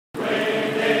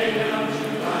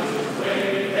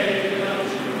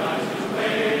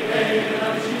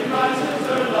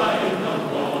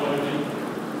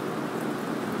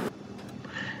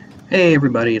Hey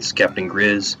everybody, it's Captain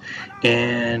Grizz,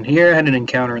 and here I had an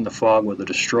encounter in the fog with a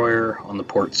destroyer on the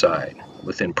port side,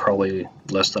 within probably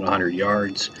less than 100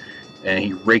 yards, and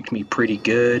he raked me pretty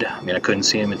good. I mean, I couldn't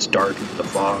see him, it's dark in the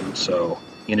fog, so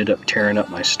he ended up tearing up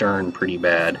my stern pretty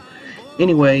bad.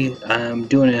 Anyway, I'm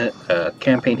doing a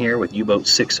campaign here with U-Boat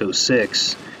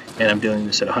 606, and I'm doing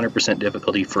this at 100%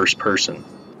 difficulty first person.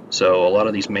 So a lot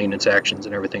of these maintenance actions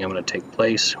and everything I'm going to take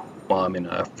place while I'm in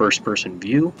a first person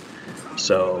view.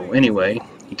 So anyway,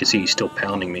 you can see he's still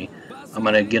pounding me. I'm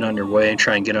going to get underway,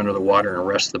 try and get under the water and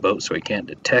arrest the boat so he can't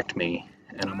detect me.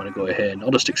 And I'm going to go ahead and I'll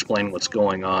just explain what's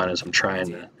going on as I'm trying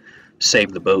to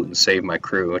save the boat and save my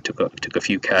crew. I took a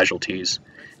few casualties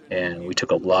and we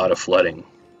took a lot of flooding.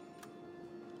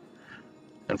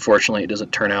 Unfortunately, it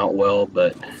doesn't turn out well,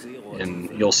 and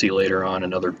you'll see later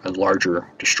on a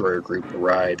larger destroyer group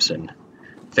arrives and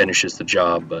finishes the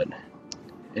job. But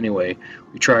anyway,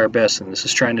 we try our best, and this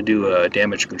is trying to do a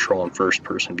damage control in first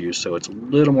person view, so it's a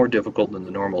little more difficult than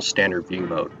the normal standard view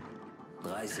mode.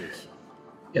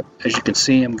 Yep, as you can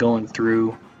see, I'm looking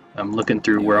through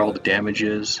where all the damage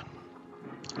is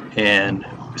and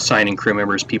assigning crew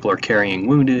members. People are carrying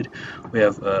wounded.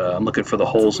 I'm looking for the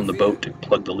holes in the boat to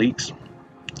plug the leaks.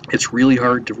 It's really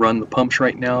hard to run the pumps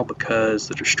right now because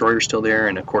the destroyer's still there,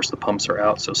 and of course the pumps are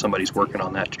out, so somebody's working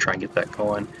on that to try and get that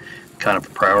going. Kind of a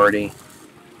priority.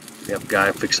 We have a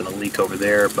guy fixing a leak over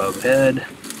there above head.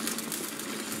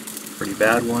 Pretty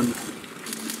bad one.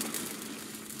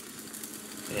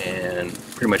 And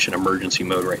pretty much in emergency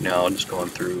mode right now, just going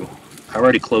through. I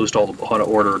already closed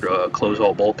ordered to close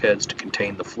all bulkheads to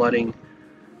contain the flooding.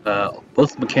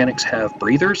 Both mechanics have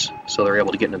breathers, so they're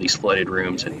able to get into these flooded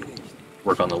rooms and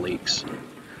work on the leaks.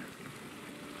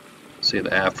 See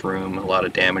the aft room, a lot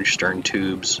of damage, stern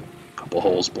tubes, a couple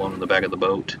holes blown in the back of the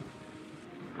boat.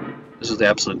 This is the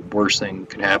absolute worst thing that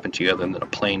can happen to you other than a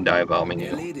plane dive bombing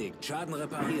you.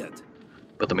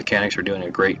 But the mechanics are doing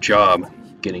a great job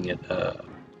getting it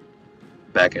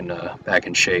back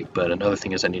in shape. But another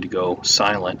thing is I need to go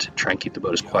silent, try and keep the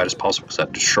boat as quiet as possible, because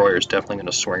that destroyer is definitely going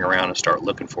to swing around and start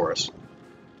looking for us.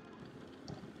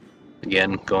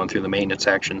 Again, going through the maintenance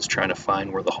actions, trying to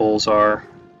find where the holes are,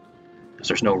 because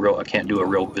there's I can't do a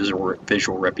real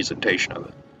visual representation of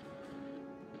it.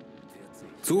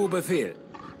 Zu Befehl.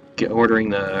 Ordering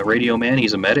the radio man,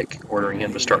 he's a medic, ordering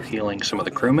him to start healing some of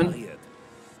the crewmen.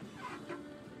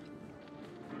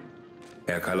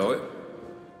 Herr Kaloy.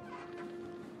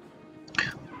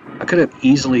 I could have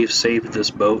easily saved this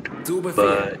boat,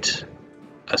 but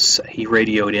he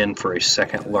radioed in for a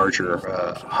second larger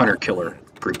hunter-killer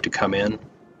group to come in,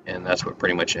 and that's what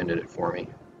pretty much ended it for me.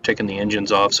 Taking the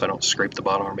engines off so I don't scrape the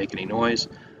bottom or make any noise.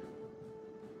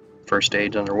 First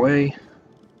aid's underway.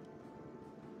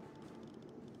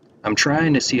 I'm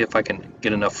trying to see if I can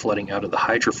get enough flooding out of the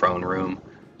hydrophone room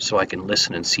so I can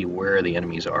listen and see where the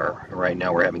enemies are. Right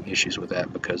now we're having issues with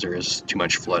that because there is too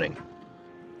much flooding.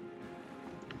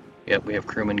 Yep, we have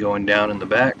crewmen going down in the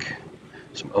back.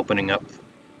 Some opening up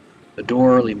the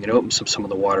door, leaving it open so some of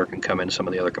the water can come into some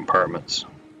of the other compartments.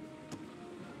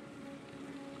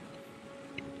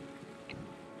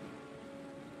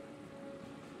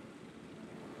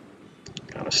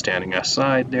 Kind of standing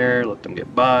aside there, let them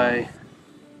get by.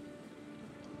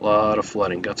 A lot of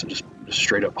flooding, got some just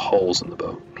straight up holes in the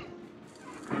boat.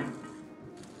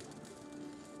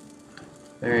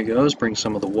 There he goes, bring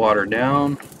some of the water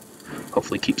down.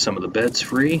 Hopefully keep some of the beds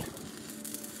free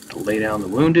to lay down the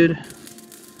wounded.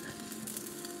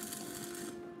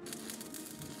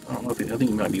 I don't know I think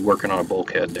he might be working on a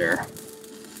bulkhead there.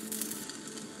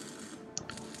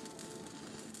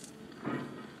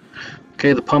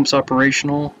 Okay, the pump's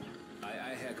operational.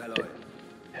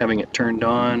 Having it turned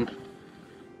on.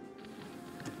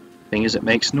 Thing is, it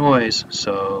makes noise,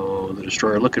 so the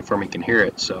destroyer looking for me can hear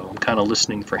it. So I'm kind of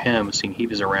listening for him, seeing he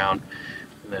was around,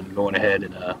 and then going ahead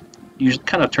and usually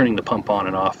kind of turning the pump on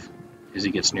and off as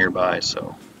he gets nearby.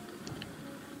 So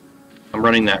I'm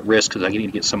running that risk because I need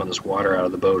to get some of this water out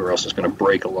of the boat, or else it's going to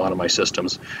break a lot of my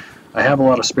systems. I have a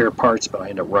lot of spare parts, but I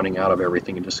end up running out of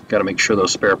everything, and just got to make sure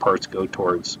those spare parts go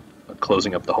towards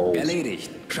closing up the holes. Erledigt.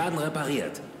 Schaden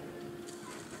repariert.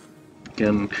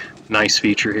 Again, nice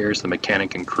feature here is the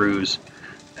mechanic and crews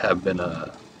have been are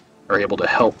able to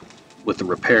help with the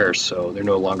repairs, so they're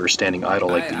no longer standing idle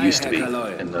like they used to be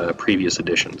in the previous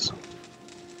editions.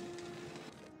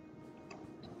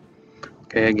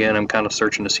 Okay, again, I'm kind of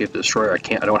searching to see if the destroyer.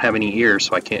 I don't have any ears,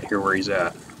 so I can't hear where he's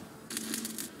at.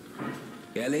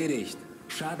 Erledigt.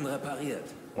 Schaden repariert.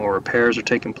 While repairs are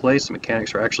taking place, the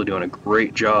mechanics are actually doing a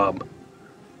great job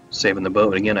saving the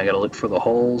boat. Again, I got to look for the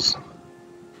holes.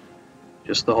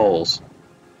 Just the holes.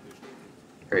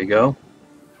 There you go.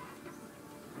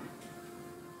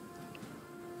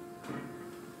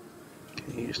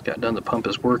 He just got done. The pump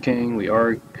is working.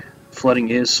 Flooding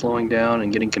is slowing down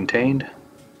and getting contained.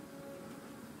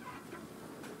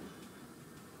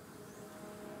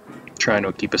 Trying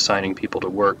to keep assigning people to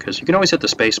work, because you can always hit the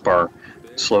space bar,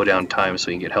 slow down time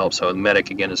so you can get help. So the medic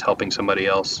again is helping somebody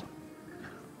else.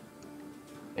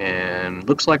 And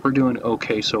looks like we're doing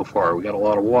okay so far. We got a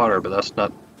lot of water, but that's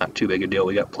not too big a deal.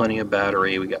 We got plenty of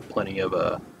battery. We got plenty of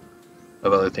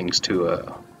other things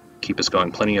to keep us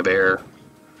going. Plenty of air.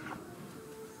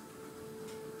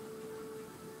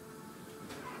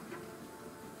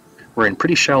 We're in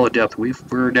pretty shallow depth.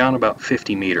 We're down about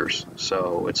 50 meters,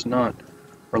 so it's not.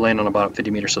 We're laying on about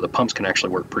 50 meters, so the pumps can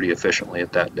actually work pretty efficiently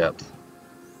at that depth.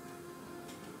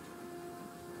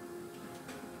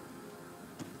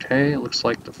 Okay, it looks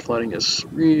like the flooding is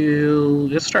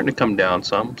it's starting to come down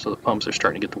some, so the pumps are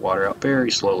starting to get the water out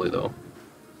very slowly though.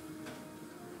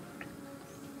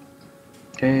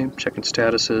 Okay, checking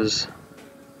statuses.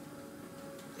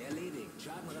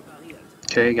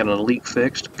 Okay, got a leak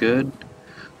fixed, good.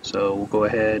 So we'll go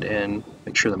ahead and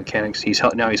make sure the mechanics,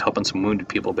 now he's helping some wounded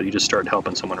people, but he just started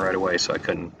helping someone right away, so I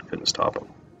couldn't stop him.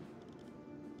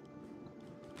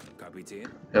 The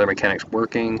other mechanic's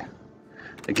working.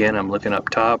 Again, I'm looking up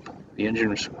top. The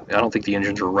engines, I don't think the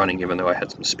engines were running even though I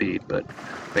had some speed, but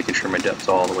making sure my depth's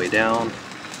all the way down.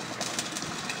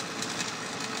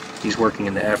 He's working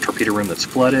in the aft torpedo room that's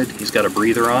flooded. He's got a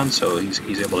breather on, so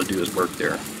he's able to do his work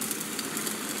there.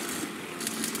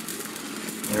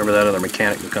 Whenever that other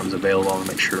mechanic becomes available, I'll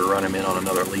make sure to run him in on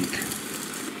another leak.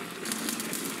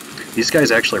 These guys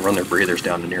actually run their breathers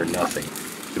down to near nothing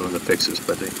doing the fixes,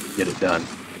 but they get it done.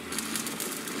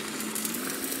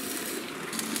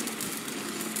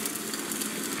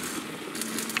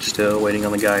 Still waiting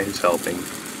on the guy who's helping.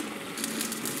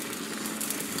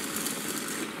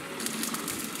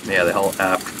 Yeah,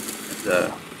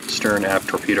 the stern aft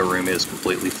torpedo room is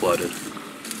completely flooded.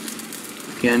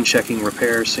 Again, checking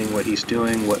repairs, seeing what he's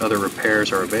doing, what other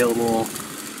repairs are available.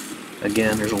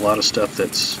 Again, there's a lot of stuff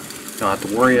that's you don't have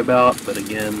to worry about, but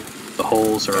again, the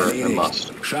holes are a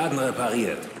must. Schaden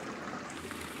repariert.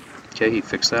 Okay, he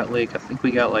fixed that leak. I think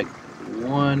we got like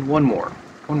one more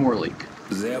leak.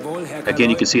 Again,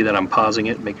 you can see that I'm pausing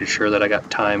it, making sure that I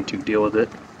got time to deal with it.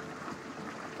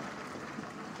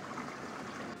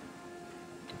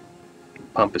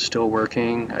 Pump is still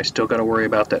working. I still got to worry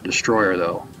about that destroyer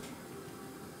though.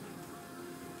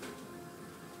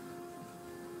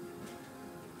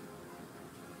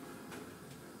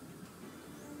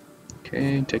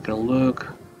 Okay, taking a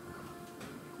look.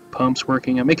 Pump's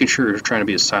working. I'm making sure it's trying to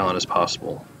be as silent as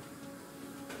possible.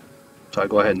 So I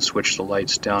go ahead and switch the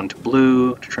lights down to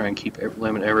blue to try and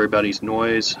limit everybody's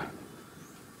noise.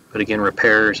 But again,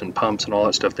 repairs and pumps and all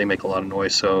that stuff, they make a lot of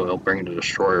noise, so they'll bring the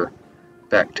destroyer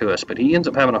back to us. But he ends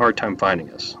up having a hard time finding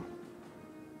us.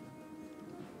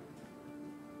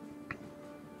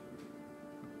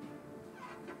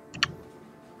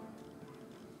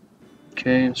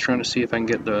 Okay, I was trying to see if I can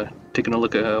get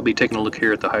I'll be taking a look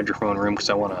here at the hydrophone room because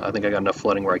I think I got enough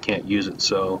flooding where I can't use it,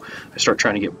 so I start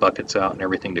trying to get buckets out and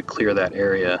everything to clear that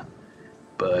area,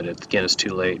 but again, it's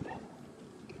too late.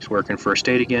 He's working first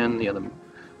aid again,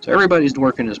 so everybody's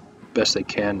working as best they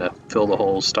can to fill the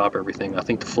holes, stop everything. I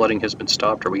think the flooding has been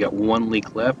stopped, or we got one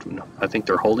leak left, and I think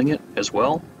they're holding it as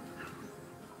well.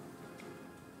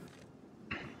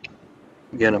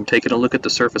 Again, I'm taking a look at the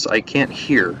surface. I can't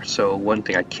hear, so one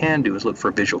thing I can do is look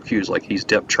for visual cues, like he's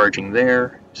depth charging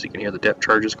there, so you can hear the depth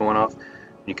charges going off.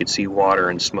 You can see water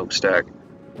and smokestack,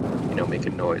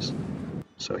 making noise.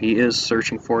 So he is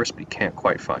searching for us, but he can't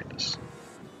quite find us.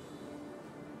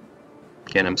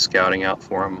 Again, I'm scouting out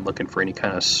for him, looking for any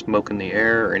kind of smoke in the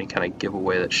air or any kind of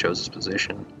giveaway that shows his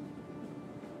position.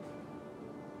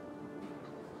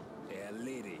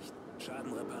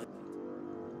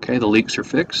 Okay, the leaks are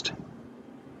fixed.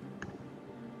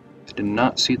 Did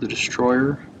not see the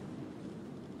destroyer.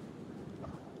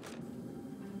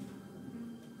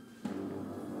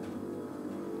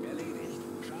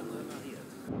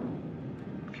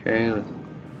 Okay,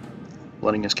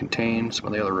 letting us contain. Some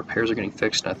of the other repairs are getting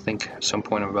fixed, and I think at some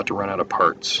point I'm about to run out of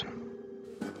parts.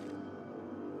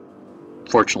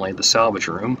 Fortunately, the salvage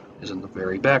room is in the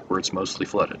very back where it's mostly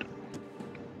flooded.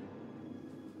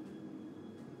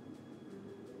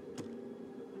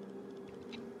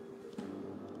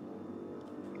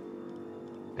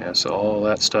 Yeah, so all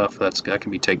that stuff, that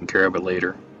can be taken care of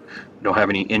later. We don't have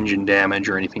any engine damage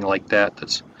or anything like that.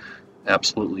 That's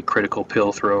absolutely critical.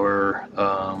 Pill thrower.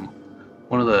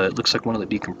 It looks like one of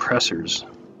the decompressors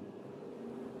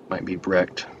might be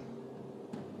wrecked,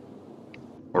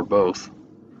 or both.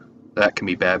 That can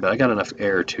be bad, but I got enough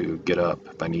air to get up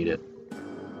if I need it.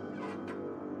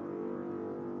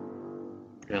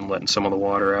 and letting some of the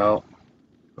water out.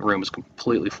 The room is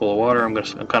completely full of water. I'm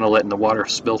kind of letting the water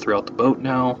spill throughout the boat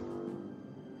now,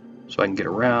 so I can get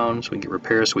around, so we can get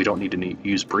repairs, so we don't need to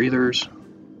use breathers.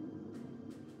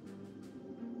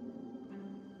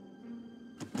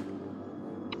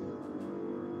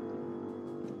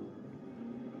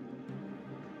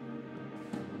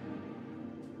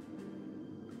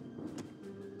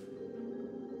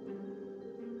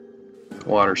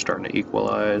 Water's starting to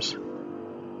equalize.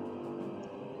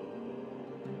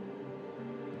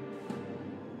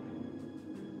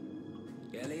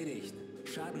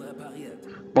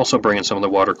 I'm also bringing some of the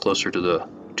water closer to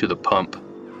the pump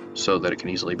so that it can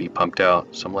easily be pumped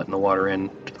out. So I'm letting the water in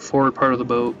to the forward part of the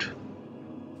boat.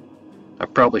 I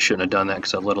probably shouldn't have done that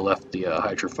because I would have left the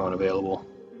hydrophone available.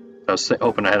 I was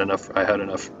hoping I had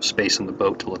enough space in the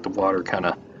boat to let the water kind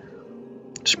of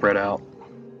spread out.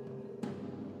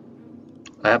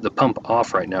 I have the pump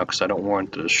off right now because I don't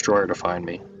want the destroyer to find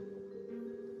me.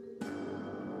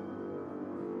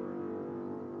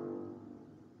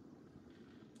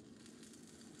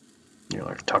 You're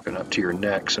like tucking up to your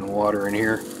necks and water in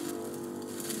here.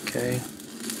 Okay.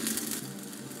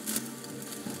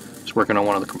 Just working on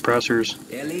one of the compressors.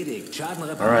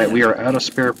 Alright, we are out of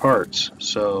spare parts,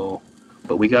 so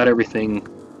but we got everything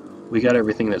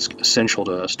that's essential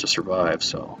to us to survive,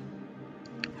 so.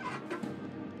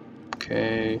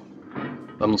 Okay.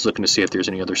 I'm just looking to see if there's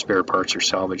any other spare parts or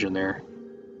salvage in there.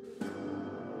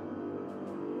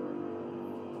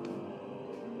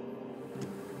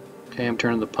 Okay, I'm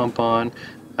turning the pump on.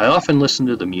 I often listen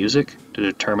to the music to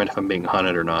determine if I'm being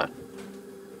hunted or not.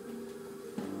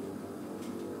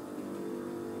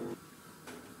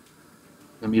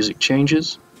 The music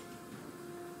changes.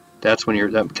 That's when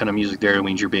that kind of music there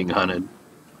means you're being hunted.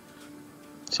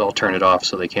 So I'll turn it off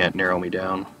so they can't narrow me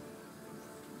down.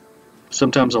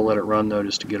 Sometimes I'll let it run though,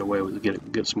 just to get away with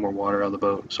get some more water out of the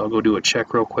boat. So I'll go do a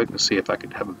check real quick and see if I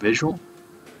can have a visual.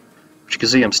 But you can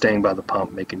see I'm staying by the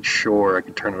pump, making sure I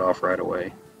can turn it off right away.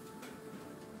 In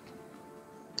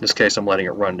this case, I'm letting it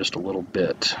run just a little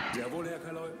bit.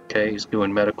 Okay, he's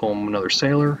doing medical, another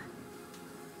sailor.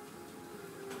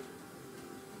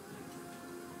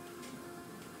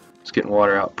 It's getting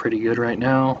water out pretty good right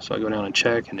now, so I go down and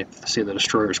check, and if I see the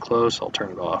destroyer is close, I'll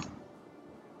turn it off.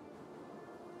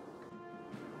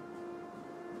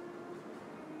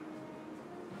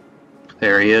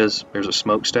 There he is. There's a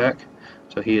smokestack,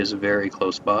 so he is very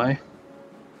close by.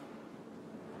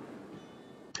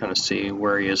 Kind of see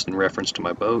where he is in reference to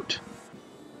my boat.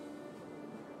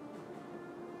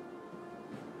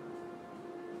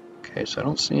 Okay, so I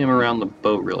don't see him around the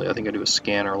boat really. I think I do a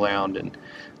scan around and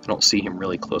I don't see him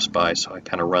really close by, so I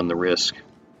kind of run the risk.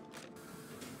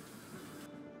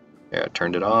 Yeah, I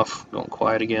turned it off, going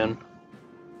quiet again.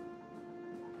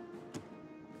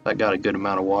 That got a good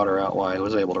amount of water out while I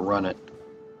was able to run it.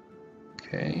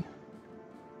 Okay.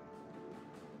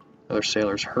 Other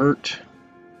sailor's hurt.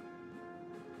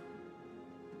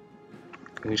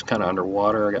 He's kind of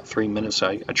underwater. I got 3 minutes. So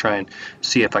I try and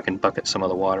see if I can bucket some of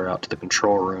the water out to the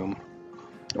control room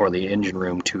or the engine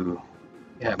room to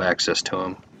have access to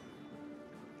him.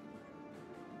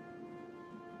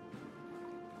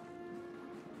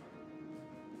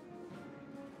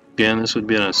 Again, this would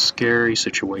be a scary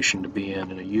situation to be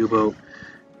in a U-boat,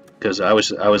 because I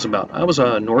was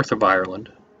north of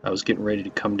Ireland. I was getting ready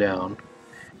to come down,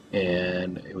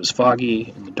 and it was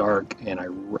foggy in the dark, and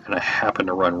I happened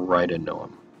to run right into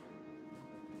him.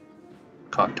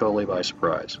 Caught totally by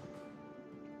surprise.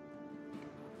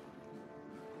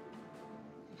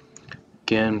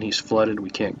 Again, he's flooded. We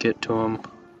can't get to him.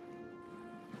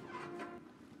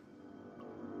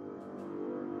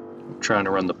 I'm trying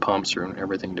to run the pumps and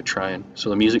everything to try and. So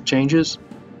the music changes.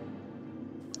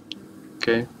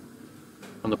 Okay,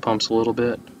 on the pumps a little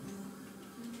bit.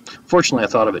 Fortunately, I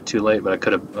thought of it too late, but I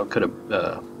could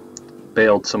have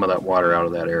bailed some of that water out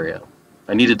of that area.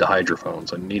 I needed the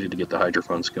hydrophones. I needed to get the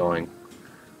hydrophones going.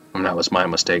 And that was my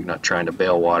mistake, not trying to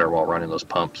bail water while running those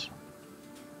pumps.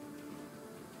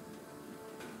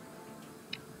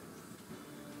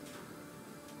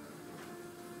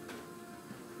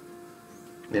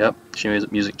 Yep,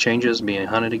 music changes, being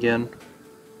hunted again.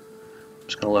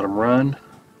 Just gonna let them run.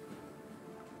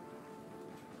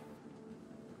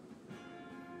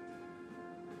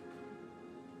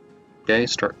 Okay,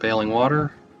 start bailing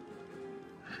water.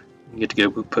 You get to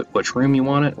go put which room you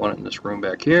want it. Want it in this room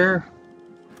back here.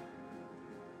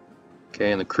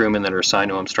 Okay, and the crewmen that are assigned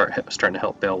to them starting to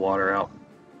help bail water out.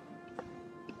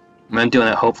 I'm doing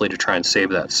that hopefully to try and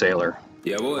save that sailor.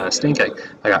 I think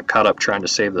I got caught up trying to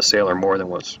save the sailor more than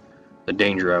was the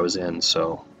danger I was in,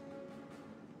 so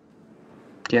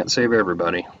can't save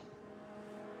everybody.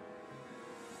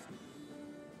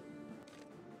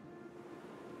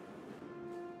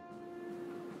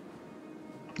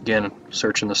 Again,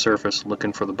 searching the surface,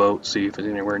 looking for the boat, see if it's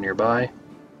anywhere nearby.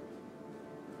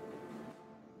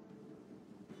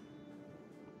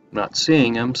 Not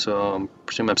seeing him, so I'm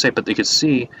presuming I'm safe, but you could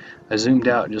see I zoomed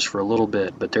out just for a little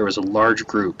bit, but there was a large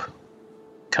group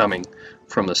coming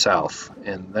from the south,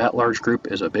 and that large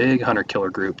group is a big hunter-killer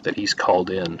group that he's called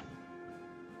in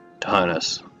to hunt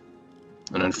us,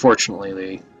 and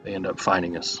unfortunately they end up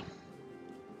finding us.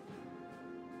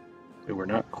 We were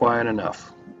not quiet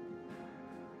enough.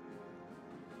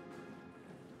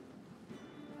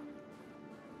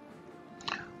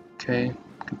 Okay,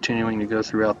 continuing to go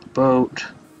throughout the boat.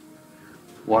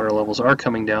 Water levels are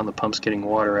coming down, the pump's getting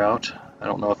water out. I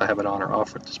don't know if I have it on or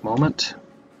off at this moment.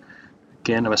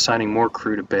 Again, I'm assigning more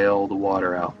crew to bail the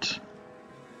water out.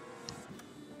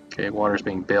 Okay, water's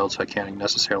being bailed, so I can't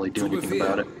necessarily do anything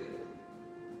about it.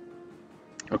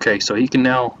 Okay, so he can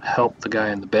now help the guy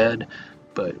in the bed,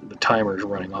 but the timer is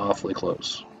running awfully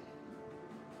close.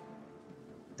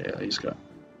 Yeah, he's got.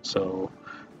 So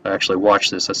I actually watched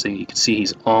this. I see you can see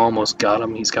he's almost got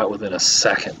him. He's got within a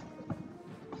second.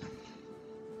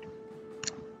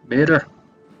 Better.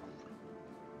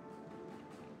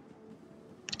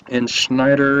 And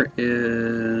Schneider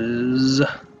is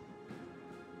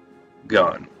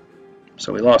gone.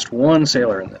 So we lost one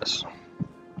sailor in this.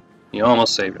 You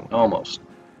almost saved him. Almost.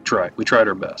 Tried. We tried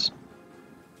our best.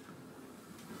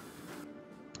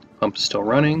 Pump is still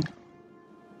running.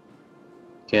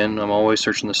 Again, I'm always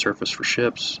searching the surface for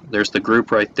ships. There's the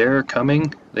group right there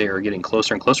coming. They are getting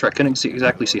closer and closer. I couldn't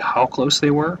exactly see how close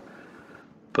they were,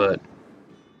 but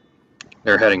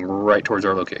they're heading right towards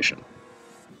our location.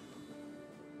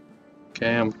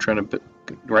 Okay,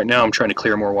 right now I'm trying to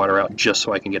clear more water out just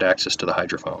so I can get access to the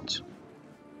hydrophones.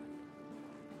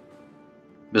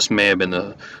 This may have been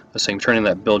the same, turning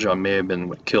that bilge on may have been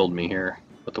what killed me here.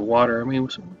 But the water, I mean,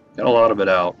 got a lot of it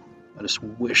out. I just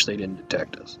wish they didn't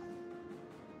detect us.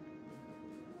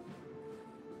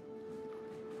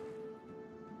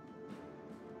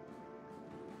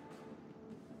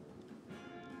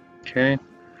 Okay,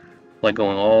 like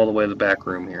going all the way to the back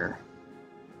room here.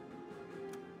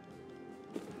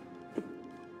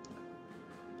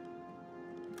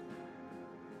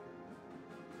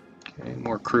 Okay,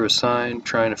 more crew assigned,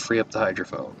 trying to free up the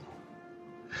hydrophone.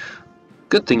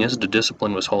 Good thing is the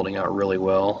discipline was holding out really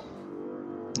well,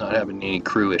 not having any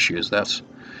crew issues. That's,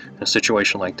 in a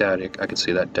situation like that, I could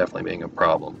see that definitely being a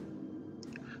problem.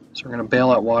 So we're going to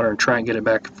bail out water and try and get it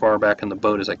back far back in the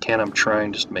boat as I can. I'm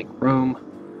trying just to make room.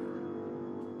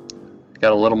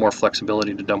 Got a little more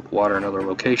flexibility to dump water in other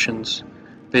locations.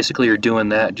 Basically, you're doing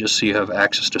that just so you have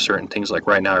access to certain things. Like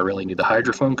right now, I really need the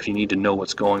hydrophone because you need to know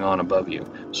what's going on above you.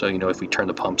 So you know if we turn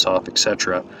the pumps off,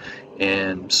 etc.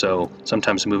 And so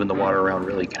sometimes moving the water around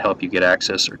really can help you get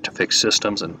access or to fix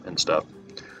systems and stuff.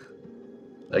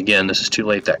 Again, this is too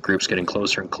late. That group's getting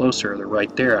closer and closer. They're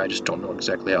right there. I just don't know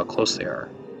exactly how close they are.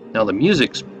 Now the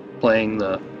music's playing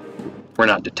the "we're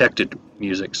not detected"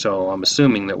 music, so I'm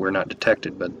assuming that we're not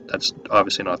detected, but that's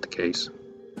obviously not the case.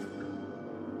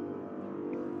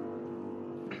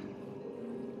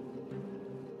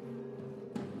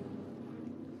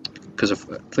 Because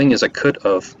the thing is, I could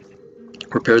have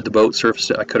repaired the boat,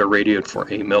 surfaced it. I could have radioed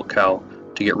for a milk cow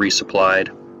to get resupplied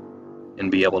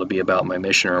and be able to be about my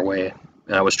mission or way.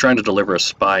 And I was trying to deliver a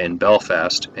spy in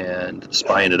Belfast, and the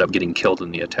spy ended up getting killed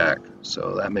in the attack.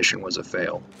 So that mission was a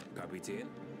fail. Kapitän.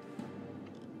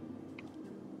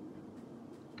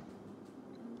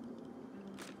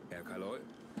 Herr Kaloy.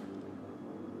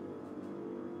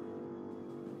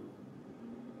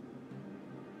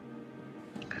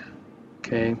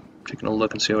 Okay, taking a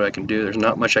look and see what I can do. There's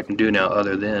not much I can do now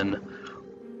other than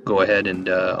go ahead and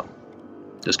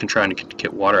just trying to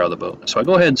get water out of the boat. So I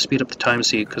go ahead and speed up the time,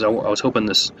 see, because I was hoping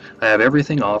this, I have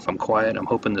everything off, I'm quiet, I'm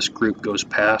hoping this group goes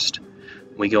past,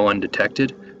 we go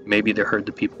undetected. Maybe they heard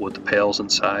the people with the pails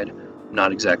inside, I'm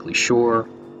not exactly sure,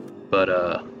 but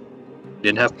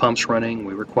didn't have pumps running,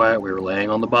 we were quiet, we were laying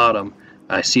on the bottom.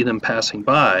 I see them passing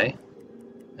by,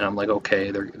 and I'm like, okay,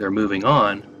 they're moving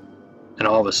on, and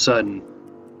all of a sudden,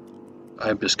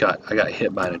 I got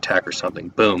hit by an attack or something.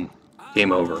 Boom,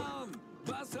 game over.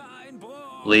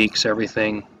 Leaks,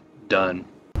 everything, done.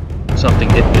 Something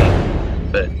hit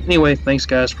me. But anyway, thanks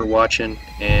guys for watching,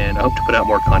 and I hope to put out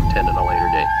more content in a later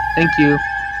date. Thank you.